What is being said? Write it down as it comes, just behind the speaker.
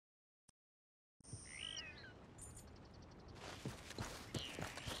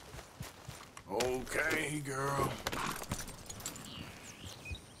Okay, girl.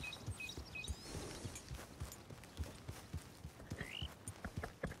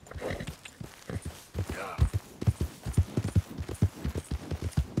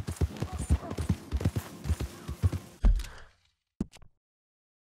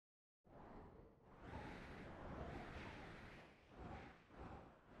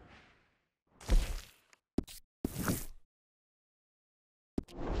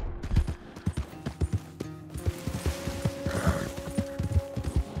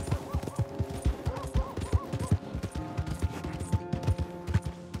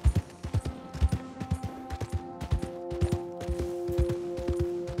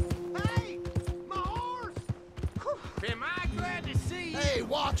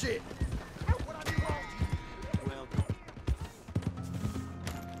 Watch it! What I do wrong to you? Well done.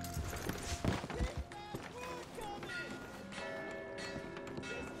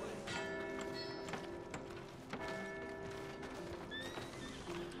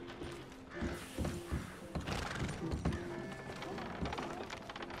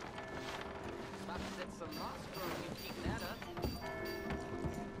 About to set some nostrum if you keep that up.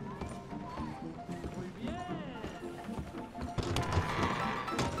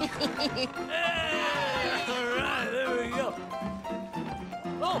 Alright, there we go.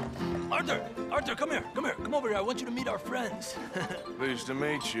 Oh, Arthur! Arthur, come here. Come over here. I want you to meet our friends. Pleased to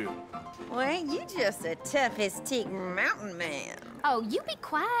meet you. Well, ain't you just a tough-as-teak mountain man? Oh, you be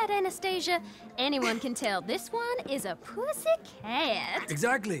quiet, Anastasia. Anyone can tell this one is a pussy cat.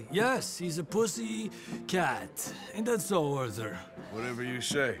 Exactly. Yes, he's a pussy cat. Ain't that so, Arthur? Whatever you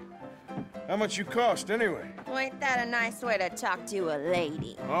say. How much you cost, anyway? Well, ain't that a nice way to talk to a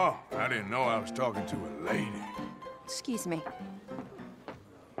lady? Oh, I didn't know I was talking to a lady. Excuse me.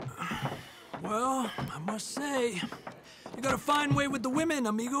 Well, I must say, you got a fine way with the women,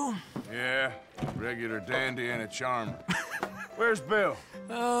 amigo. Yeah, regular dandy and a charmer. Where's Bill?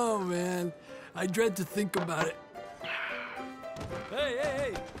 Oh, man. I dread to think about it.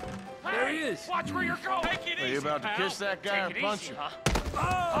 Hey! There he is. Watch where you're going! Take it Are easy, you about to pal. kiss that guy Take or it punch easy, him? huh?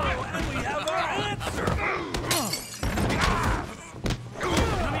 Oh, and we have our answer.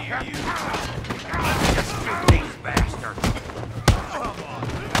 Come here, you! Let's just these bastards! Come on,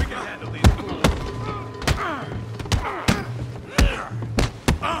 we can handle these fools.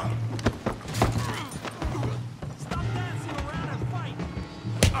 Stop dancing around and fight!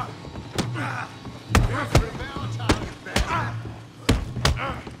 Here's for the Valentine's band.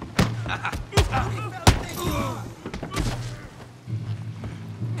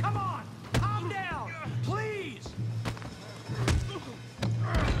 Come on, calm down, please.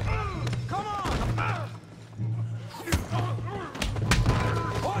 Come on.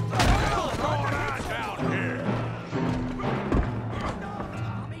 What the hell is going on down here?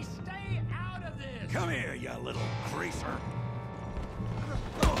 Tommy, stay out of this. Come here, you little greaser.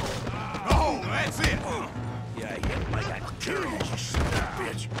 Oh, that's it. Yeah, hit like a girl, you son of a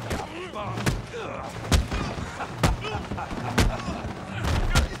bitch.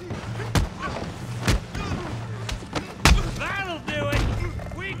 That'll do it.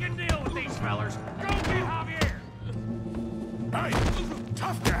 We can deal with these fellers. Go get Javier. Hey,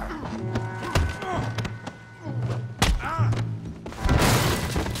 tough guy.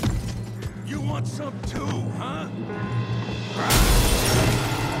 You want some too, huh?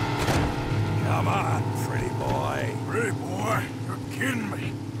 Come on, pretty boy. Pretty boy? You're kidding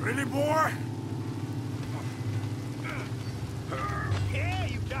me. Pretty boy? Yeah,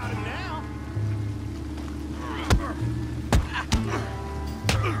 you got him now.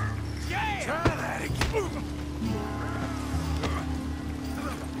 Yeah! Try that again.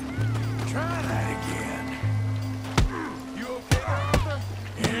 Try that again. You okay, Arthur?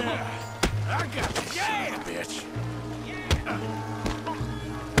 Yeah. I got you, yeah, bitch. Yeah.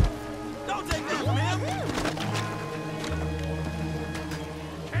 Don't take that from him.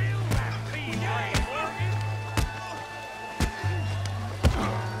 Kill that thief,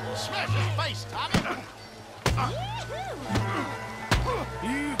 smash his face, Tommy.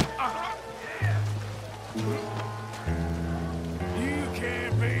 You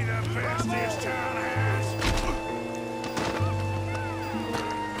can't be the best this town has.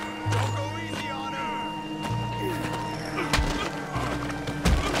 Don't go easy on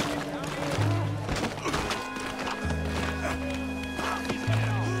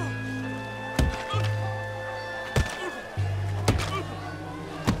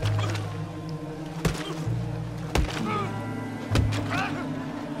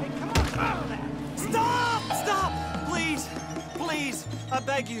I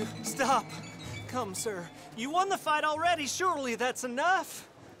beg you, stop. Come, sir. You won the fight already. Surely that's enough.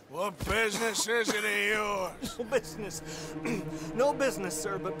 What business is it of yours? No business. No business,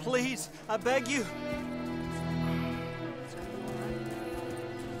 sir, but please, I beg you.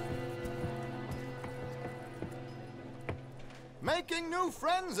 Making new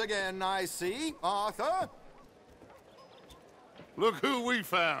friends again, I see, Arthur. Look who we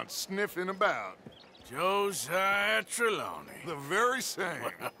found sniffing about. Josiah Trelawney. The very same.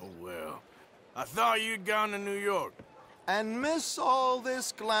 Well, I thought you'd gone to New York. And miss all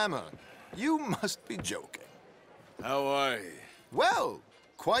this glamour. You must be joking. How are you? Well,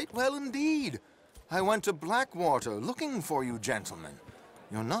 quite well indeed. I went to Blackwater looking for you gentlemen.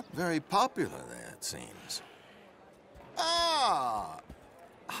 You're not very popular there, it seems. Ah!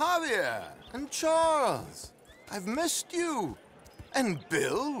 Javier and Charles. I've missed you. And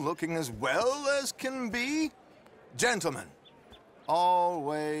Bill looking as well as can be. Gentlemen,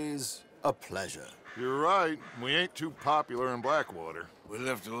 always a pleasure. You're right. We ain't too popular in Blackwater. We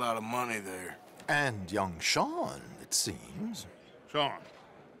left a lot of money there. And young Sean, it seems. Sean,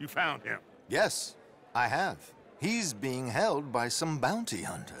 you found him. Yes, I have. He's being held by some bounty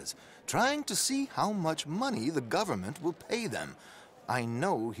hunters, trying to see how much money the government will pay them. I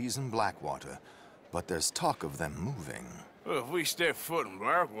know he's in Blackwater, but there's talk of them moving. Well, if we step foot in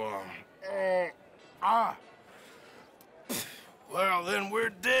Blackwater... Well, then we're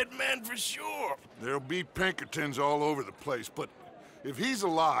dead men for sure. There'll be Pinkertons all over the place, but if he's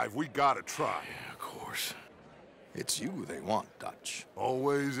alive, we gotta try. Yeah, of course. It's you they want, Dutch.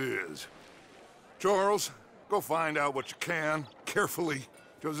 Always is. Charles, go find out what you can, carefully.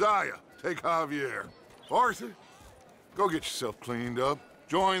 Josiah, take Javier. Arthur, go get yourself cleaned up.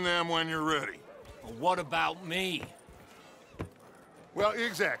 Join them when you're ready. Well, what about me? Well,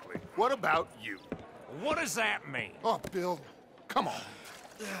 exactly. What about you? What does that mean? Oh, Bill, come on.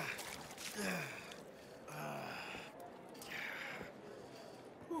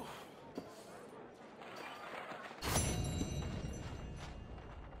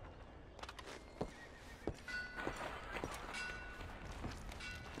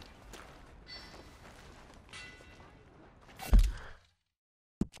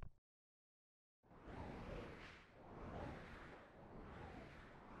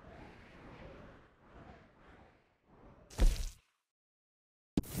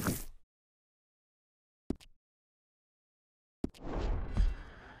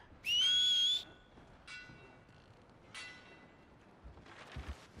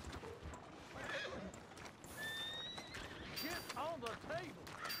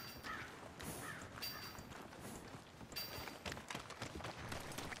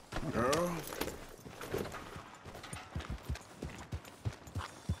 Girl?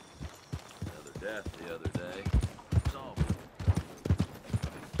 Another death the other day. It's all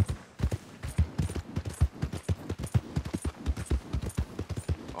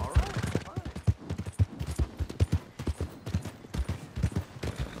right, fine.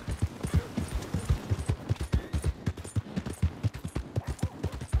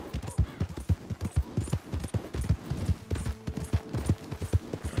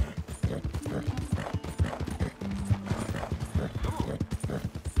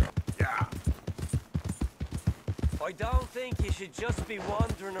 I don't think you should just be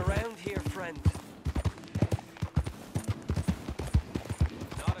wandering around here, friend.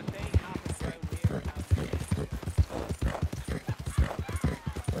 Not a thing happens around here.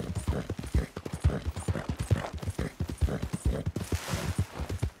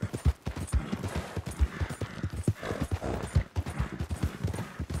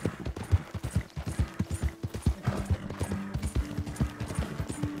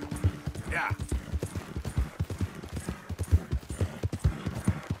 Yeah.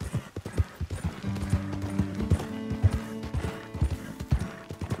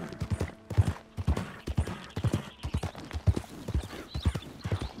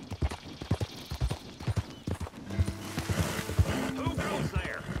 Who goes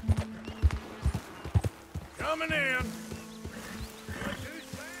there? Coming in.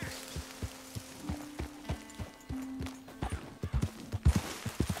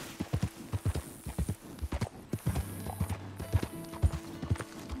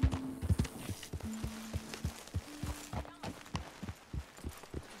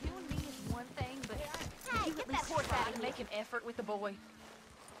 You and me is one thing, but you at least try to make an effort with the boy.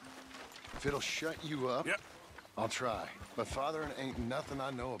 If it'll shut you up, Yep. I'll try. But fathering ain't nothing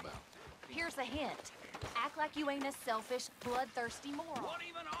I know about. Here's a hint. Act like you ain't a selfish, bloodthirsty moron. What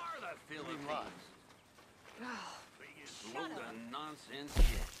even are the Philippines? Biggest load of nonsense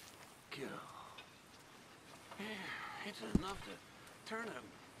yet. God. Yeah, it's enough to turn a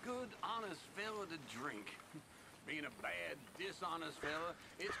good, honest fella to drink. Being a bad, dishonest fella,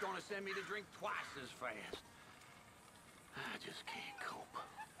 it's gonna send me to drink twice as fast. I just can't cope.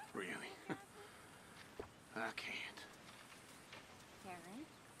 Really. I can't. Karen?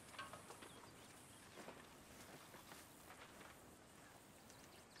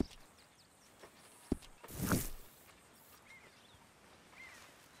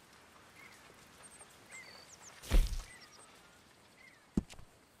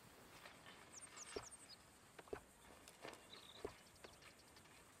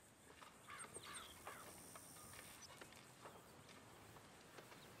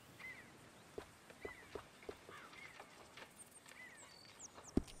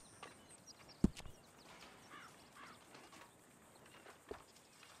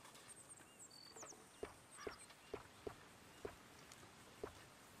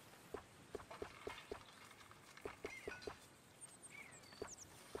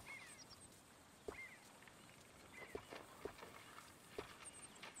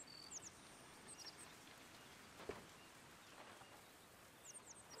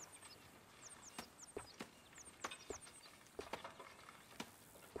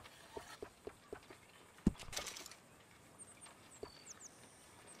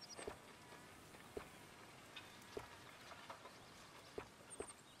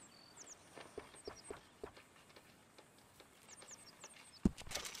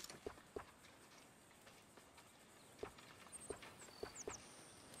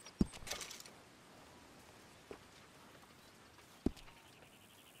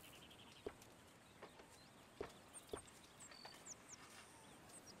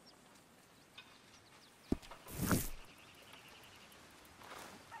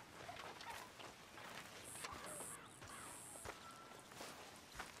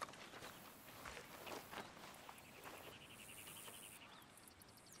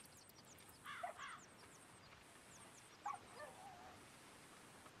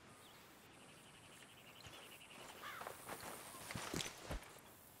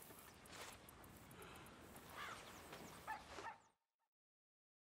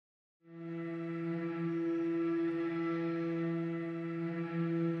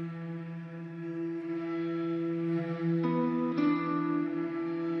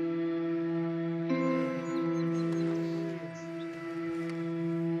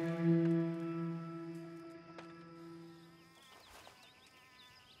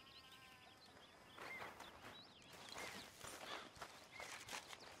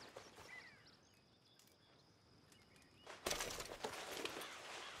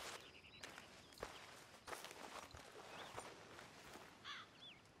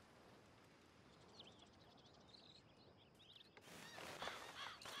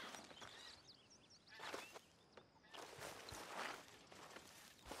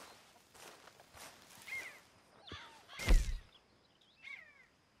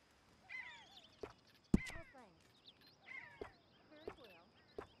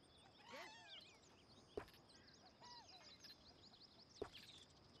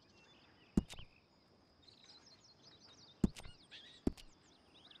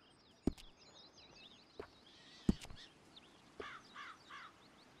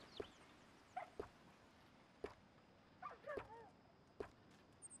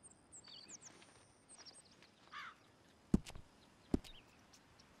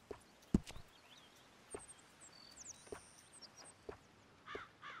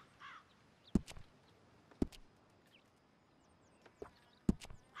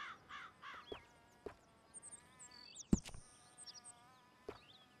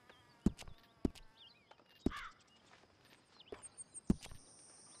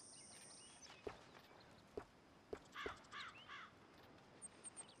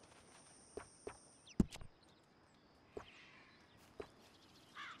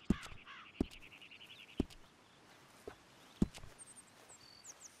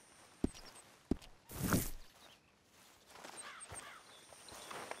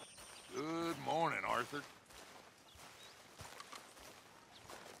 Good morning, Arthur.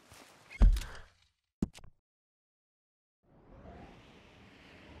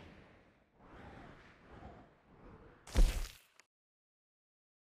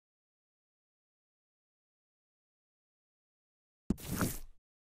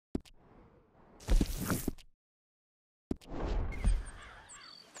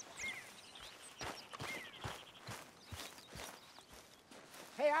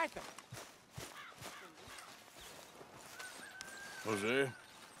 Hey, Arthur. Jose,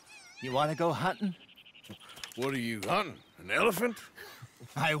 You want to go hunting? what are you hunting? An elephant?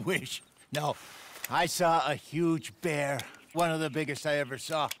 I wish. No. I saw a huge bear. One of the biggest I ever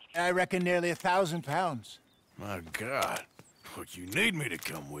saw. I reckon nearly 1,000 pounds. My God. Look, you need me to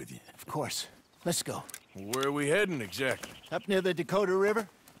come with you. Of course. Let's go. Where are we heading exactly? Up near the Dakota River.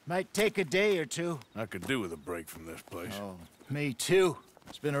 Might take a day or two. I could do with a break from this place. Oh, me too.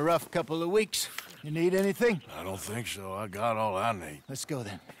 It's been a rough couple of weeks. You need anything? I don't think so. I got all I need. Let's go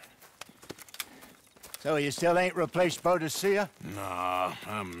then. So you still ain't replaced Boadicea? Nah,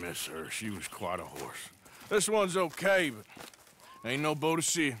 I miss her. She was quite a horse. This one's okay, but ain't no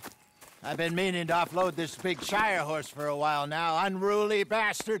Boadicea. I've been meaning to offload this big Shire horse for a while now. Unruly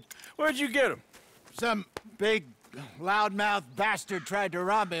bastard. Where'd you get him? Some big, loudmouth bastard tried to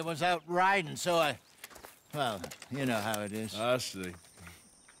rob me and was out riding, so I... Well, you know how it is. I see.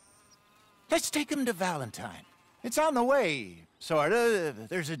 Let's take him to Valentine. It's on the way, sorta.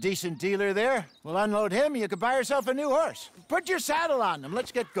 There's a decent dealer there. We'll unload him, you could buy yourself a new horse. Put your saddle on him,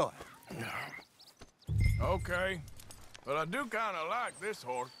 let's get going. Okay, but I do kind of like this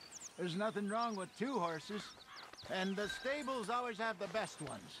horse. There's nothing wrong with two horses, and the stables always have the best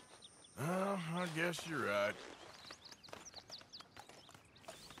ones. Well, I guess you're right.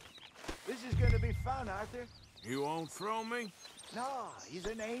 This is gonna be fun, Arthur. You won't throw me? No, he's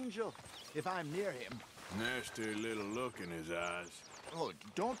an angel, if I'm near him. Nasty little look in his eyes. Oh,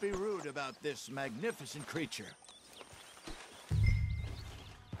 don't be rude about this magnificent creature.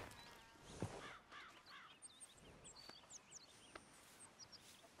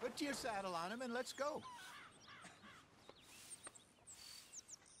 Put your saddle on him and let's go.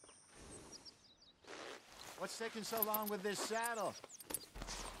 What's taking so long with this saddle?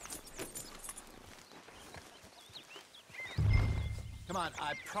 Come on,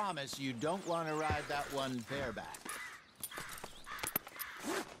 I promise you don't want to ride that one bareback.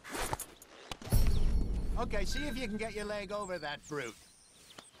 Okay, see if you can get your leg over that brute.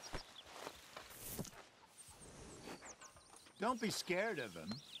 Don't be scared of him.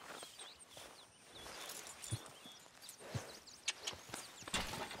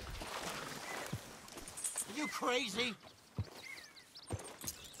 Are you crazy?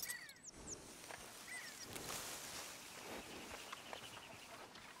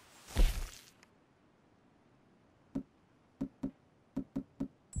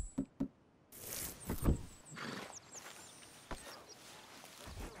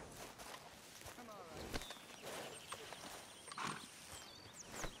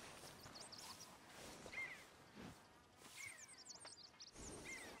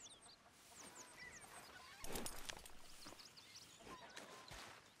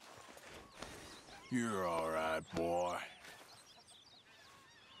 You're all right, boy.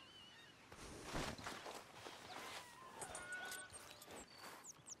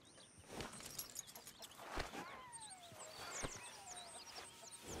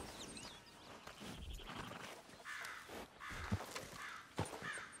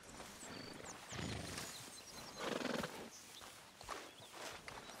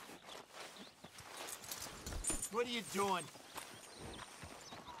 What are you doing?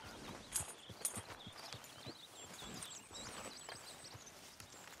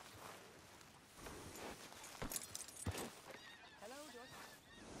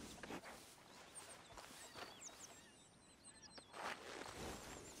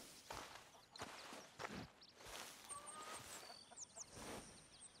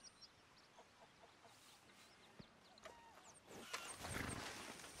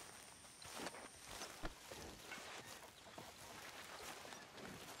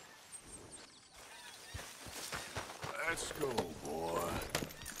 Let's go, boy.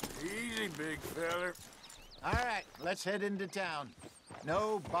 Easy, big feller. All right, let's head into town.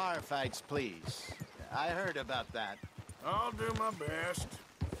 No bar fights, please. I heard about that. I'll do my best.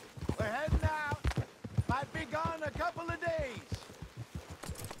 We're heading out. Might be gone a couple of days.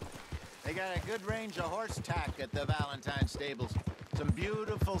 They got a good range of horse tack at the Valentine stables. Some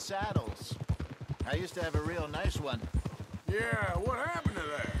beautiful saddles. I used to have a real nice one. Yeah, what happened to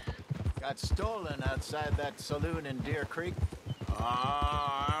that? Got stolen outside that saloon in Deer Creek.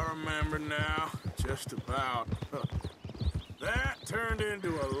 Ah, I remember now. Just about. That turned into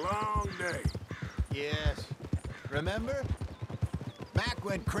a long day. Yes. Remember? Mac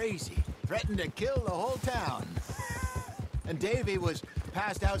went crazy, threatened to kill the whole town. And Davy was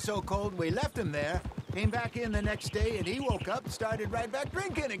passed out so cold we left him there, came back in the next day, and he woke up and started right back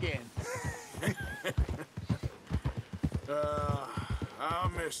drinking again. I'll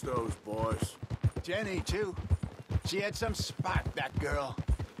miss those boys. Jenny, too. She had some spark, that girl.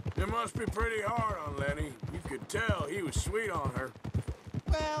 It must be pretty hard on Lenny. You could tell he was sweet on her.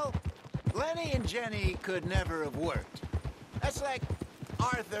 Well, Lenny and Jenny could never have worked. That's like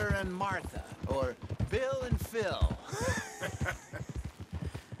Arthur and Martha, or Bill and Phil.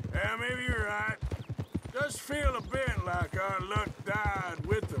 Yeah, maybe you're right. does feel a bit like our luck died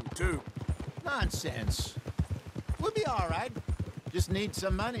with them, too. Nonsense. We'll be all right. Just need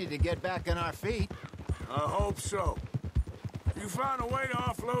some money to get back on our feet. I hope so. You found a way to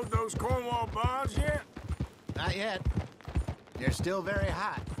offload those Cornwall bonds yet? Not yet. They're still very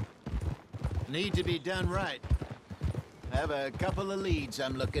hot. Need to be done right. I have a couple of leads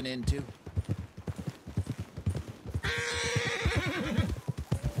I'm looking into.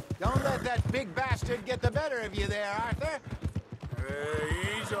 Don't let that big bastard get the better of you there, Arthur.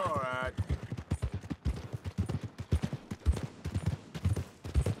 He's all right.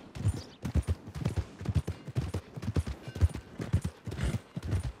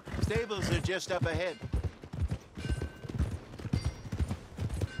 Stables are just up ahead.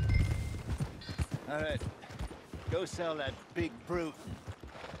 All right. Go sell that big brute.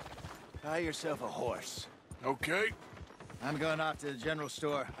 Buy yourself a horse. Okay. I'm going off to the general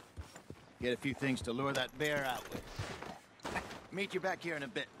store. Get a few things to lure that bear out with. Meet you back here in a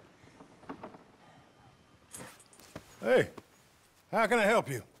bit. Hey, how can I help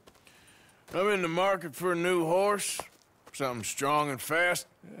you? I'm in the market for a new horse. Something strong and fast.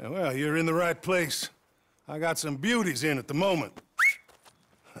 Yeah, well, you're in the right place. I got some beauties in at the moment.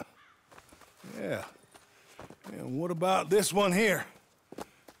 Yeah. And what about this one here?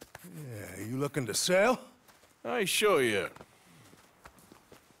 Yeah, you looking to sell? I ain't sure yet.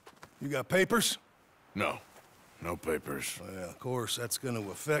 You got papers? No. No papers. Well, of course, that's gonna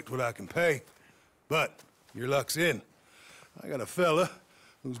affect what I can pay. But your luck's in. I got a fella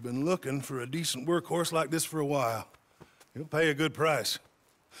who's been looking for a decent workhorse like this for a while. He'll pay a good price.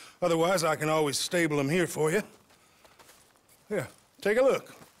 Otherwise, I can always stable him here for you. Here, take a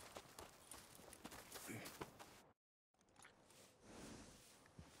look.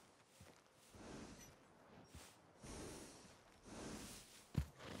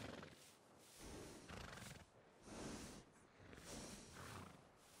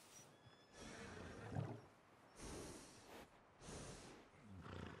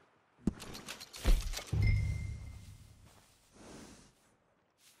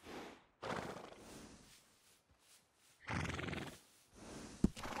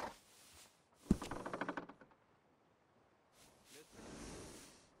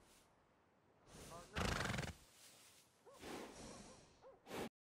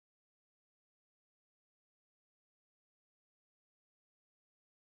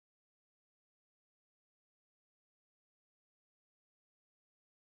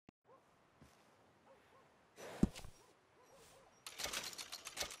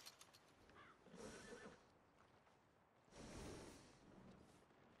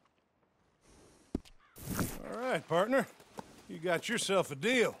 All right, partner. You got yourself a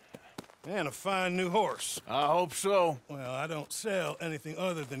deal. And a fine new horse. I hope so. Well, I don't sell anything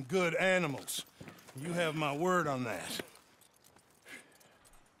other than good animals. You have my word on that.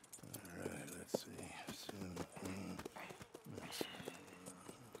 All right, let's see.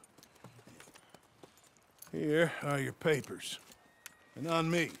 Here are your papers. And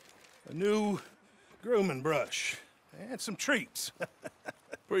on me, a new grooming brush. And some treats.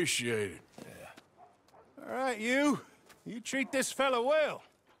 Appreciate it. All right, you treat this fella well.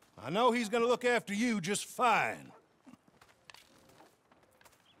 I know he's gonna look after you just fine.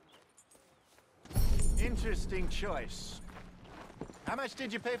 Interesting choice. How much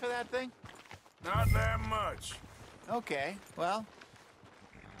did you pay for that thing? Not that much. Okay, well,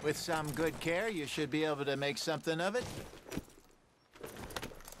 with some good care, you should be able to make something of it.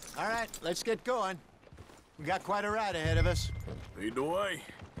 All right, let's get going. We got quite a ride ahead of us. Lead the way.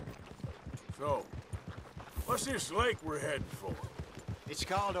 So, what's this lake we're heading for? It's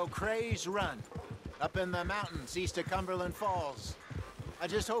called O'Creagh's Run, up in the mountains east of Cumberland Falls. I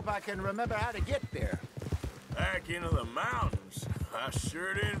just hope I can remember how to get there. Back into the mountains? I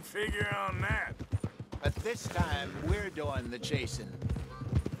sure didn't figure on that. But this time, we're doing the chasing.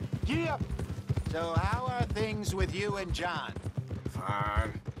 Yep. So how are things with you and John?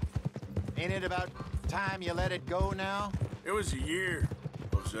 Fine. Ain't it about time you let it go now? It was a year,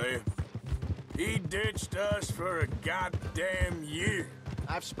 Hosea. He ditched us for a goddamn year.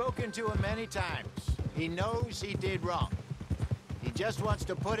 I've spoken to him many times. He knows he did wrong. He just wants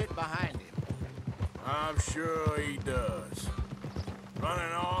to put it behind him. I'm sure he does.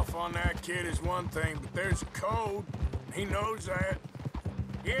 Running off on that kid is one thing, but there's a code. He knows that.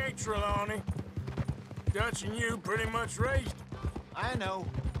 He ain't Trelawney. Dutch and you pretty much raised him. I know.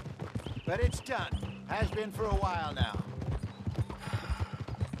 But it's done. Has been for a while now.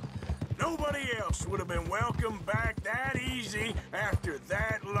 Nobody else would have been welcomed back that easy after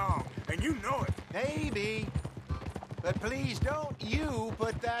that long. And you know it. Maybe. But please don't you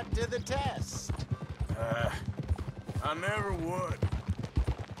put that to the test. I never would.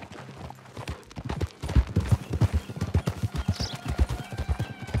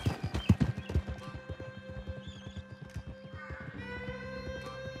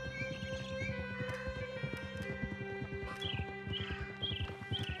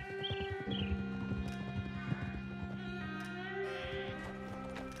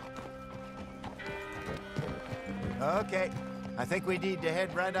 Okay, I think we need to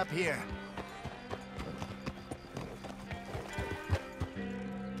head right up here.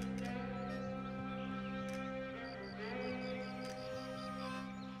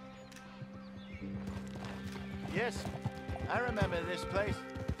 Yes, I remember this place.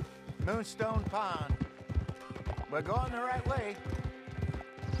 Moonstone Pond. We're going the right way.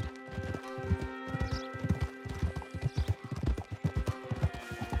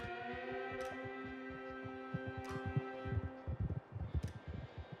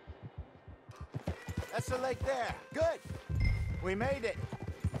 That's the lake there. Good. We made it.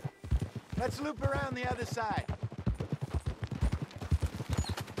 Let's loop around the other side.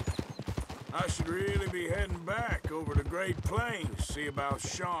 I should really be heading back over the Great Plains, see about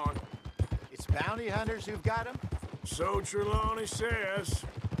Sean. It's bounty hunters who've got him? So Trelawney says.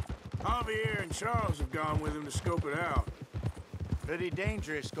 Javier and Charles have gone with him to scope it out. Pretty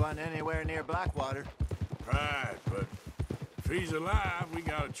dangerous going anywhere near Blackwater. Right, but if he's alive, we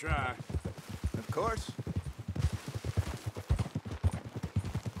gotta try. Of course.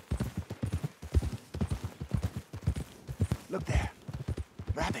 Look there.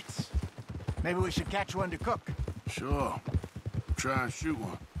 Rabbits. Maybe we should catch one to cook. Sure. Try and shoot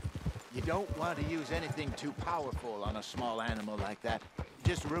one. You don't want to use anything too powerful on a small animal like that.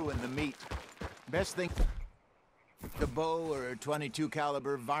 Just ruin the meat. Best thing, a bow or a .22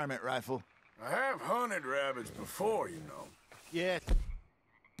 caliber varmint rifle. I have hunted rabbits before, you know. Yeah.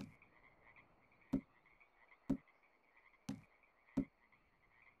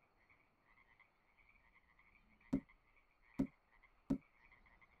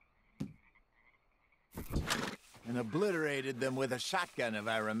 And obliterated them with a shotgun, if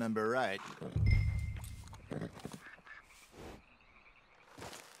I remember right.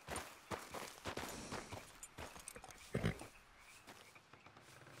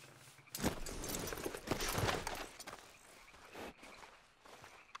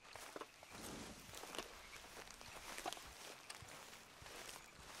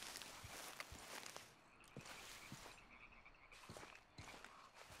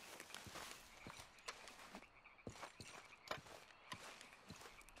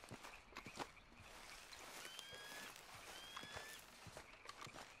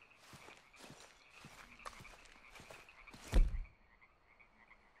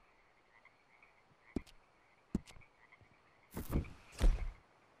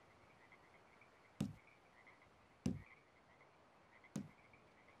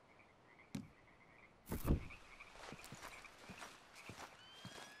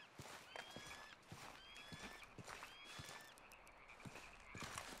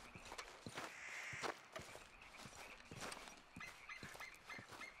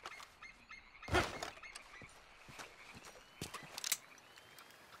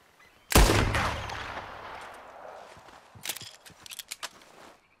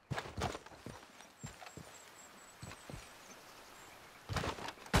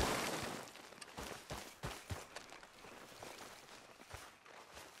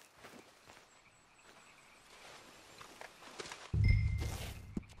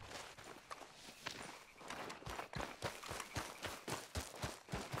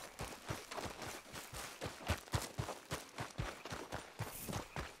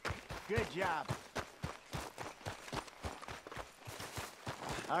 Good job.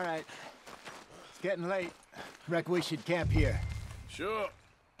 All right. It's getting late. Reckon we should camp here. Sure.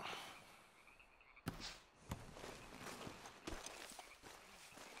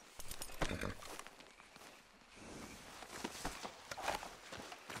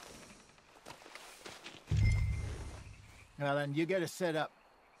 Well, then you get us set up.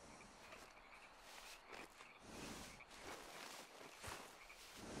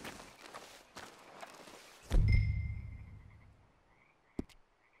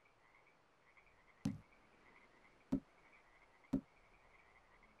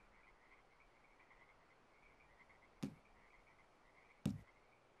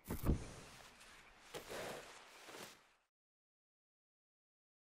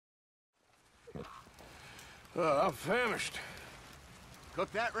 I'm famished.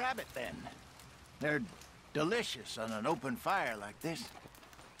 Cook that rabbit, then. They're delicious on an open fire like this.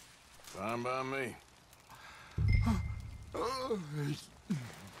 Fine by me.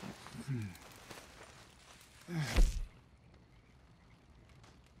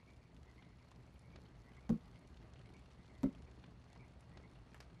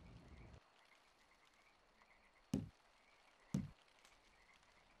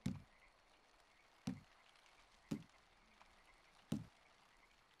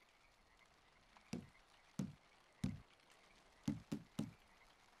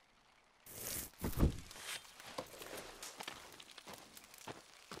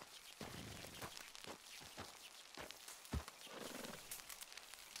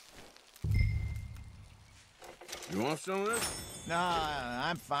 You want some of this? No,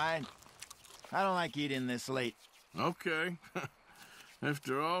 I'm fine. I don't like eating this late. Okay.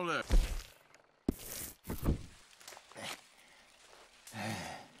 After all that.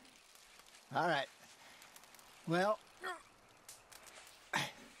 All right. Well,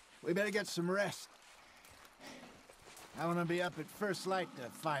 we better get some rest. I want to be up at first light to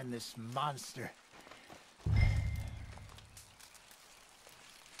find this monster.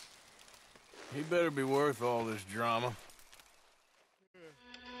 He better be worth all this drama.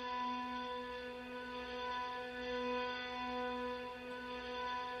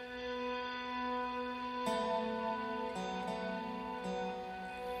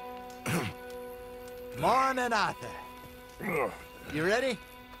 Morning, Arthur. You ready?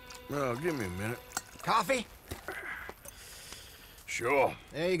 Well, give me a minute. Coffee? Sure.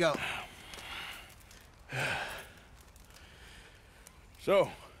 There you go. So,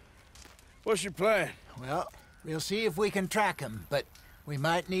 what's your plan? Well, we'll see if we can track him, but we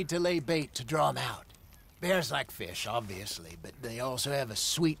might need to lay bait to draw him out. Bears like fish, obviously, but they also have a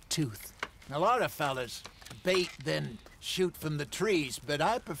sweet tooth. A lot of fellas bait, then shoot from the trees, but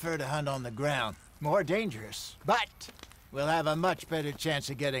I prefer to hunt on the ground. More dangerous, but we'll have a much better chance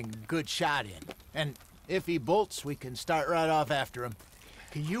of getting a good shot in. And if he bolts, we can start right off after him.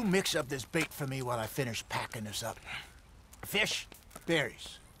 Can you mix up this bait for me while I finish packing this up? Fish,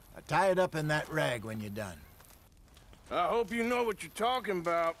 berries. I'll tie it up in that rag when you're done. I hope you know what you're talking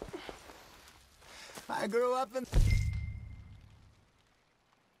about. I grew up in...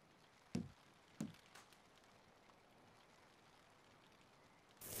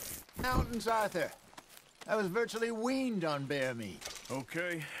 mountains, Arthur. I was virtually weaned on bear meat.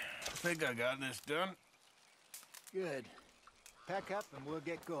 Okay, I think I got this done. Good. Pack up and we'll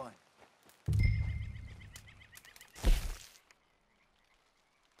get going.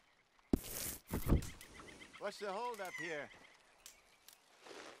 What's the hold up here?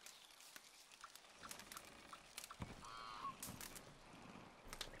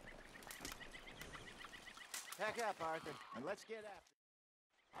 Pack up, Arthur, and let's get after it.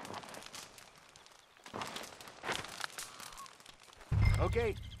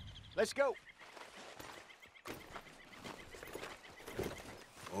 Okay, let's go.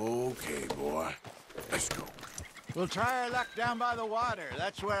 Okay, boy. Let's go. We'll try our luck down by the water.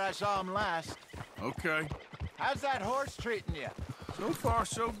 That's where I saw him last. Okay. How's that horse treating you? So far,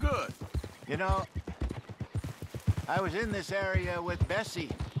 so good. You know, I was in this area with Bessie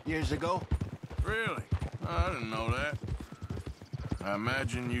years ago. Really? I didn't know that. I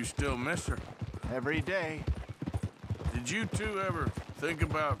imagine you still miss her. Every day. Did you two ever think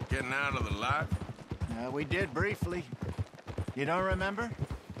about getting out of the life? We did briefly. You don't remember?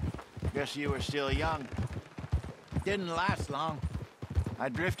 Guess you were still young. Didn't last long. I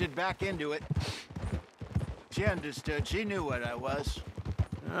drifted back into it. She understood. She knew what I was.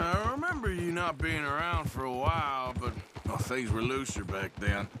 I remember you not being around for a while, but well, things were looser back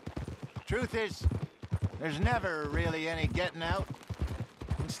then. Truth is, there's never really any getting out.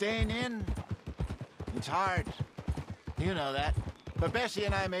 And staying in, it's hard. You know that. But Bessie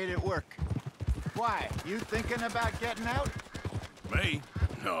and I made it work. Why? You thinking about getting out? Me?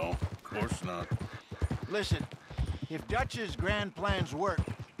 No, of course not. Listen, if Dutch's grand plans work,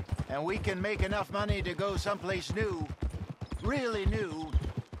 and we can make enough money to go someplace new, really new,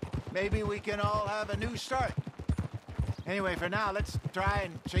 maybe we can all have a new start. Anyway, for now, let's try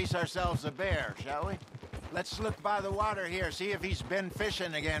and chase ourselves a bear, shall we? Let's look by the water here, see if he's been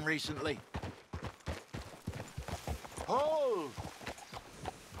fishing again recently. Hold!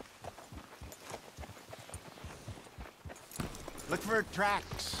 Look for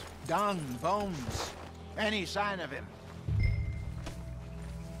tracks, dung, bones, any sign of him.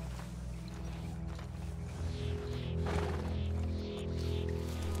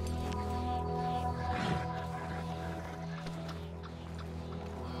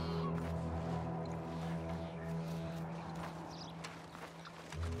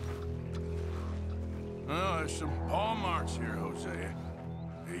 Well, there's some paw marks here, Hosea.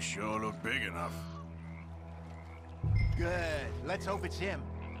 They sure look big enough. Good. Let's hope it's him.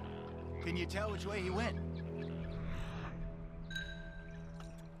 Can you tell which way he went?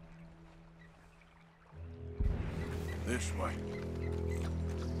 This way.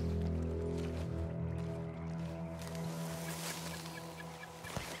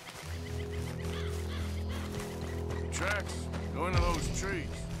 Tracks. Go into those trees.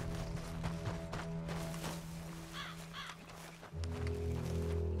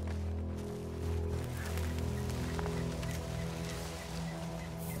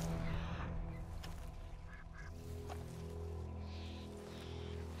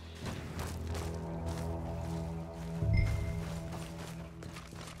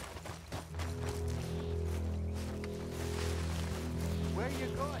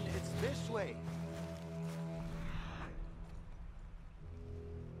 going? It's this way.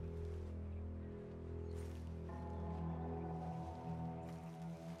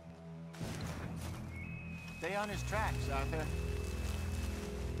 Stay on his tracks, Arthur.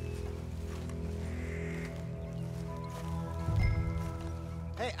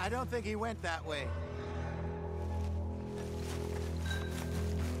 Hey, I don't think he went that way.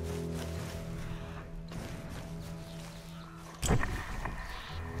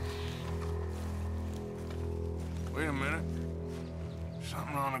 Wait a minute.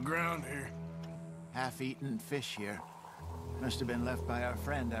 Something on the ground here. Half-eaten fish here. Must have been left by our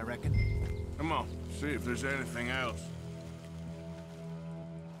friend, I reckon. Come on, see if there's anything else.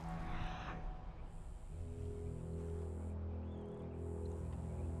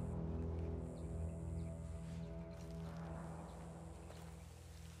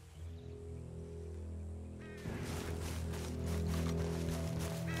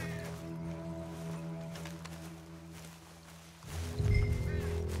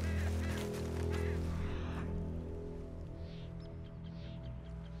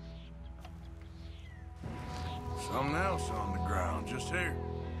 Something else on the ground, just here.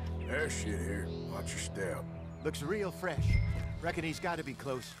 There's shit here. Watch your step. Looks real fresh. Reckon he's got to be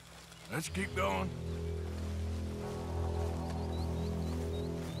close. Let's keep going.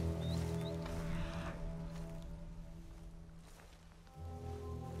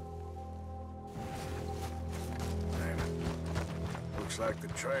 Damn it. Looks like the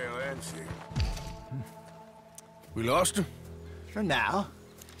trail ends here. We lost him? For now.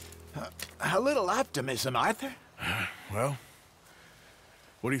 A little optimism, Arthur. Well,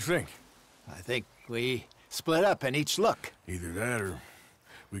 what do you think? I think we split up and each look. Either that or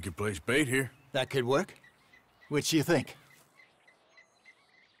we could place bait here. That could work. Which do you think?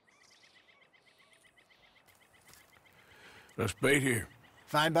 Let's bait here.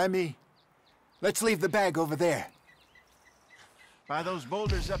 Fine by me. Let's leave the bag over there. By those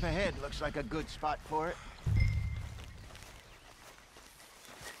boulders up ahead, looks like a good spot for it.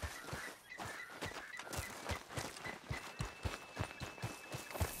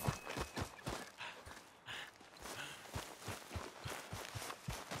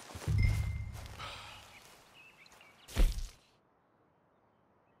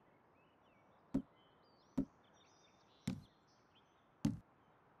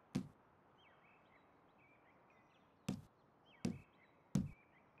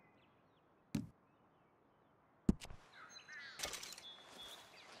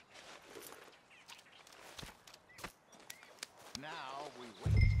 Now we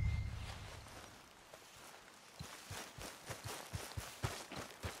wait.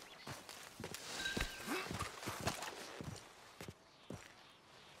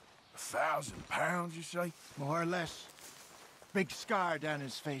 £1,000, you say? More or less. Big scar down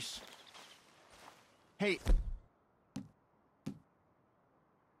his face. Hey.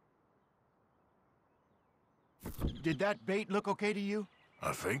 Did that bait look okay to you?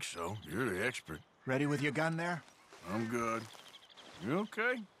 I think so. You're the expert. Ready with your gun there? I'm good. You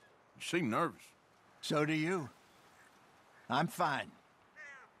okay? You seem nervous. So do you. I'm fine.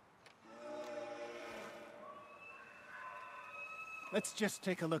 Let's just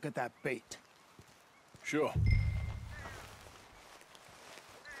take a look at that bait. Sure.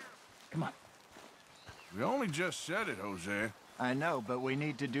 Come on. We only just said it, Jose. I know, but we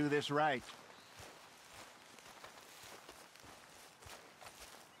need to do this right.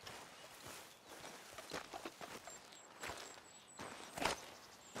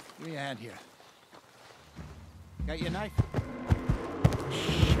 Give me a hand here. Got your knife?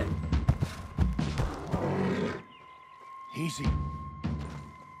 Shit. Easy.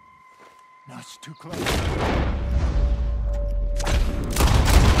 No, it's too close. Is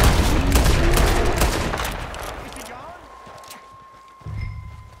he gone?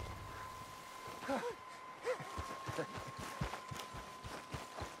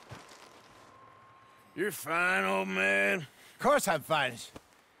 You're fine, old man. Of course I'm fine. It's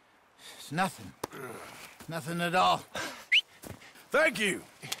nothing. Nothing at all. Thank you,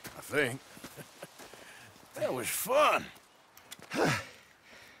 I think. That was fun.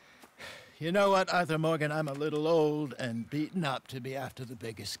 You know what, Arthur Morgan? I'm a little old and beaten up to be after the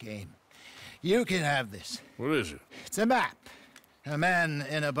biggest game. You can have this. What is it? It's a map. A man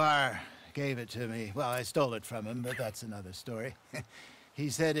in a bar gave it to me. Well, I stole it from him, but that's another story.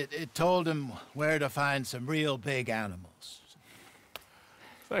 He said it told him where to find some real big animals.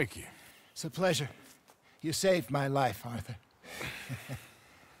 Thank you. It's a pleasure. You saved my life, Arthur.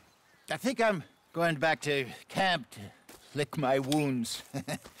 I think I'm going back to camp to lick my wounds.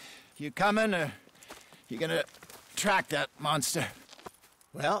 You coming, or you gonna track that monster?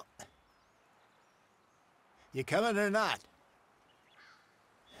 Well, you coming or not?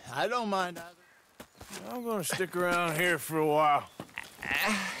 I don't mind either. I'm gonna stick around here for a while.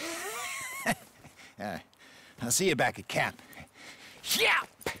 I'll see you back at camp. Yeah!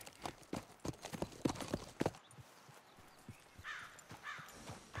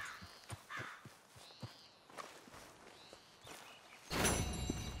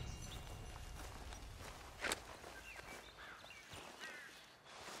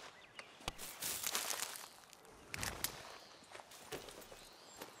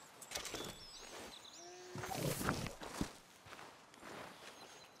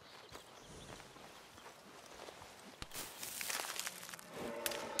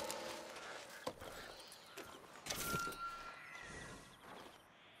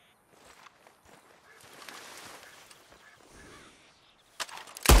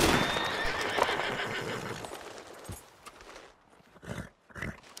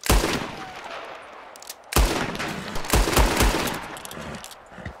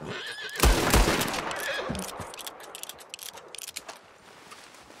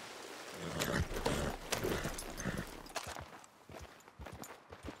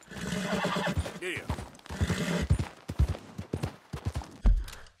 Yeah.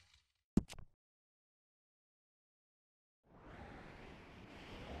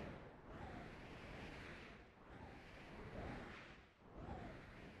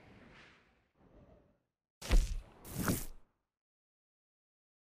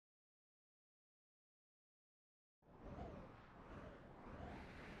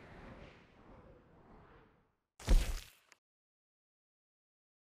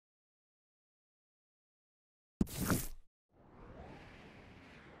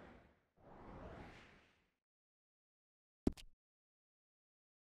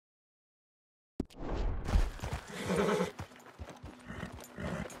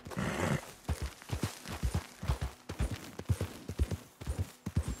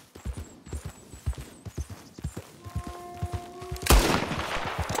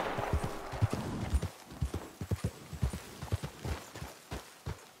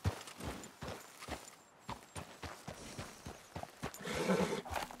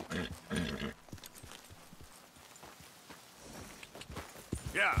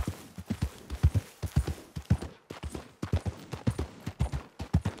 Yeah.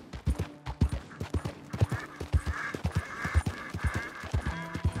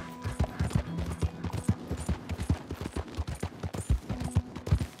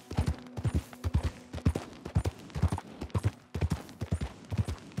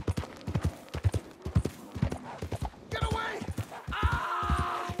 Get away!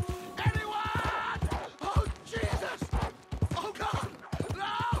 Ah! Anyone! Oh, Jesus! Oh, God!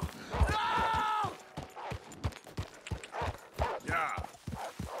 No! No! Yeah.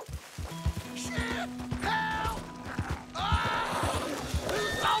 Shit! Help! Ah!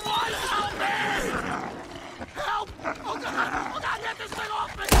 Someone help me! Help! Oh, God! Oh, God, get this thing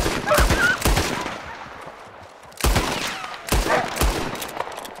off me!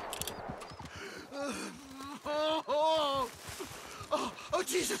 Oh,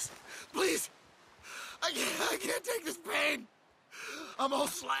 Jesus! Please! I can't take this pain! I'm all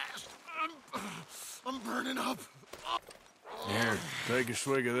slashed. I'm burning up. Here, take a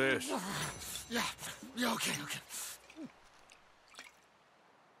swig of this. Yeah, okay.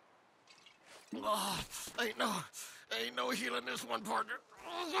 Oh, ain't no healing this one, partner.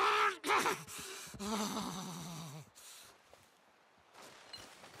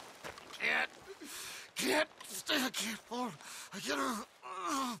 Can't stay. I can't fall. I get her.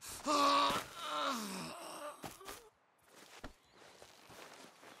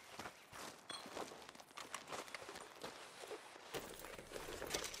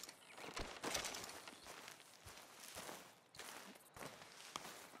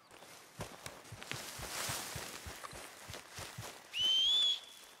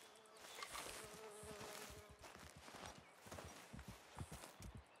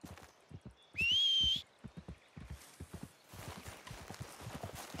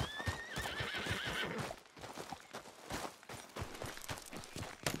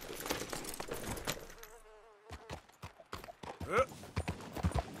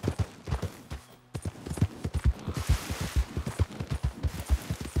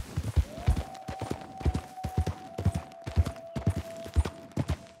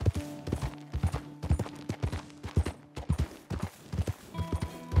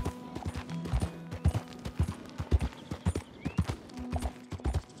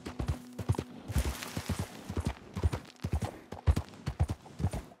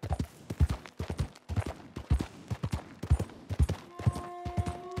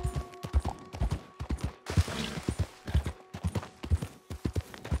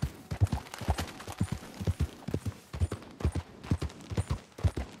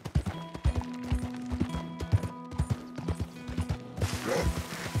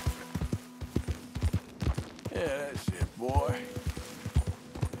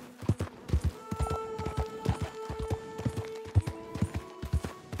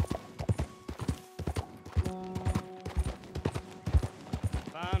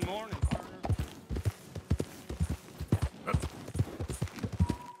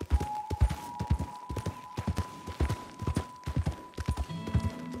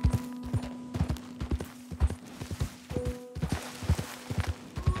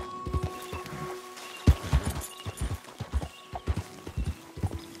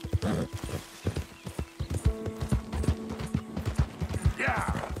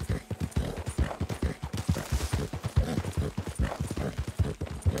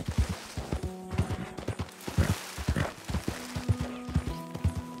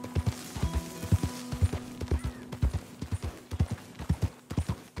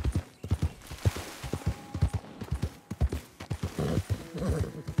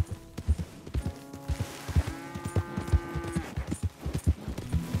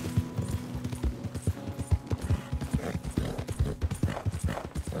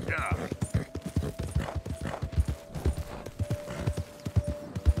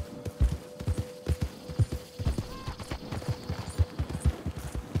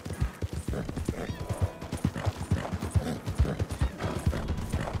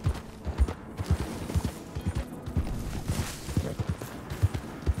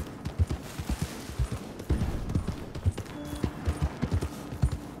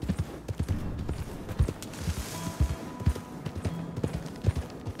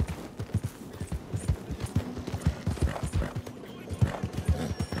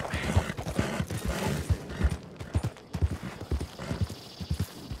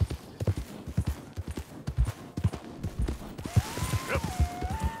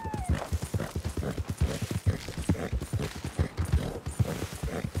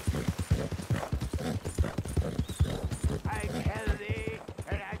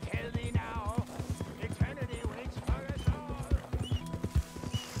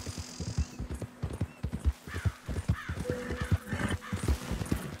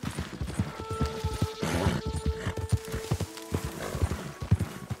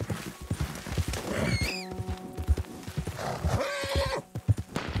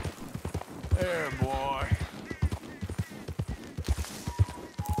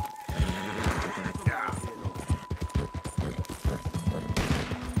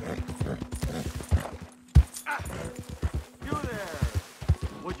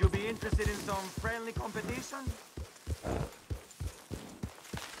 Interested in some friendly competition?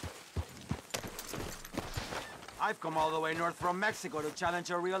 I've come all the way north from Mexico to challenge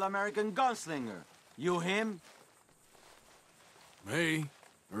a real American gunslinger. You him? Me?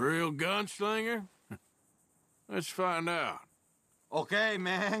 A real gunslinger? Let's find out. Okay,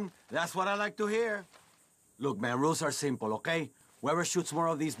 man. That's what I like to hear. Look, man, rules are simple, okay? Whoever shoots more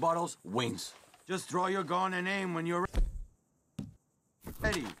of these bottles wins. Just draw your gun and aim when you're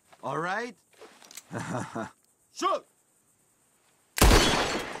ready, all right? Shoot!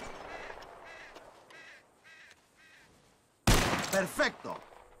 Perfecto.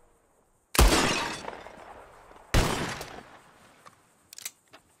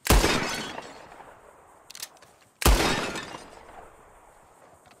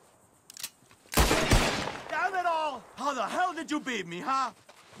 Damn it all! How the hell did you beat me, huh?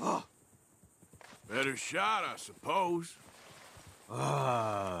 Oh. Better shot, I suppose.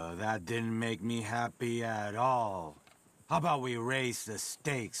 That didn't make me happy at all. How about we raise the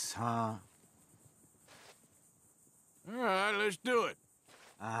stakes, huh? All right, let's do it.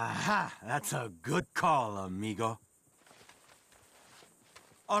 Aha! That's a good call, amigo.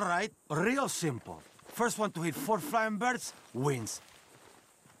 All right, real simple. First one to hit 4 flying birds wins.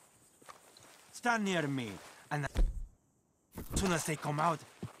 Stand near me, and as soon as they come out,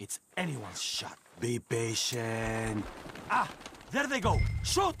 it's anyone's shot. Be patient. Ah, there they go.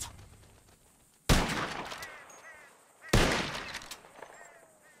 Shoot!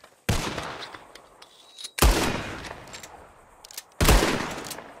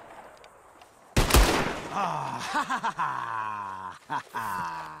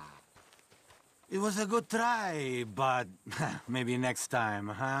 It was a good try, but maybe next time,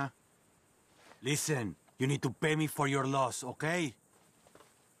 huh? Listen, you need to pay me for your loss, okay?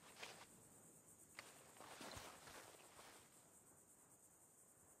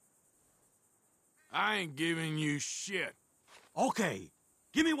 I ain't giving you shit. Okay,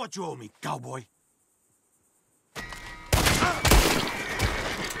 give me what you owe me, cowboy.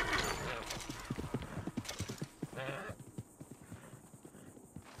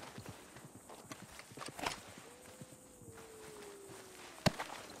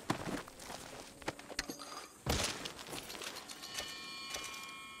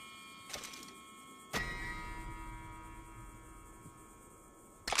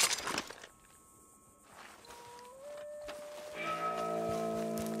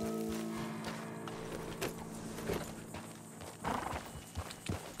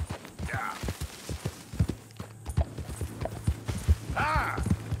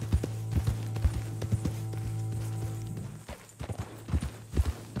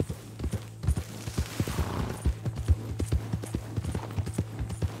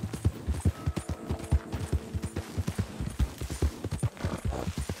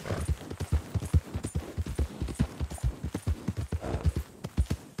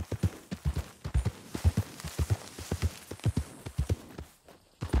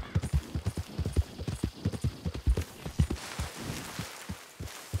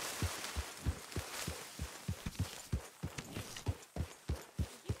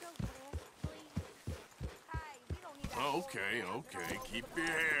 Okay. Keep your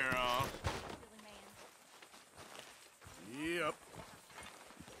hair on. Yep.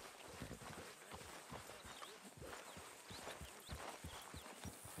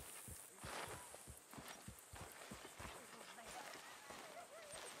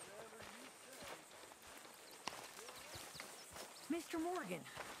 Mr. Morgan.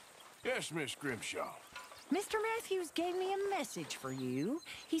 Yes, Miss Grimshaw. Mr. Matthews gave me a message for you.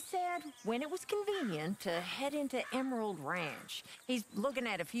 He said when it was convenient to head into Emerald Ranch. He's looking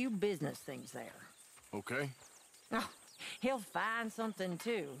at a few business things there. Okay. Oh, he'll find something,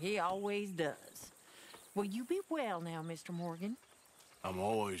 too. He always does. Will you be well now, Mr. Morgan? I'm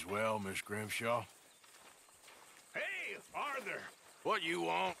always well, Miss Grimshaw. Hey, Arthur. What you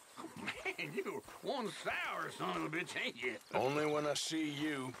want? Man, you're one sour son of a bitch, ain't you? Only when I see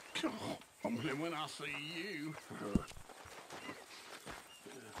you. Only when I see you.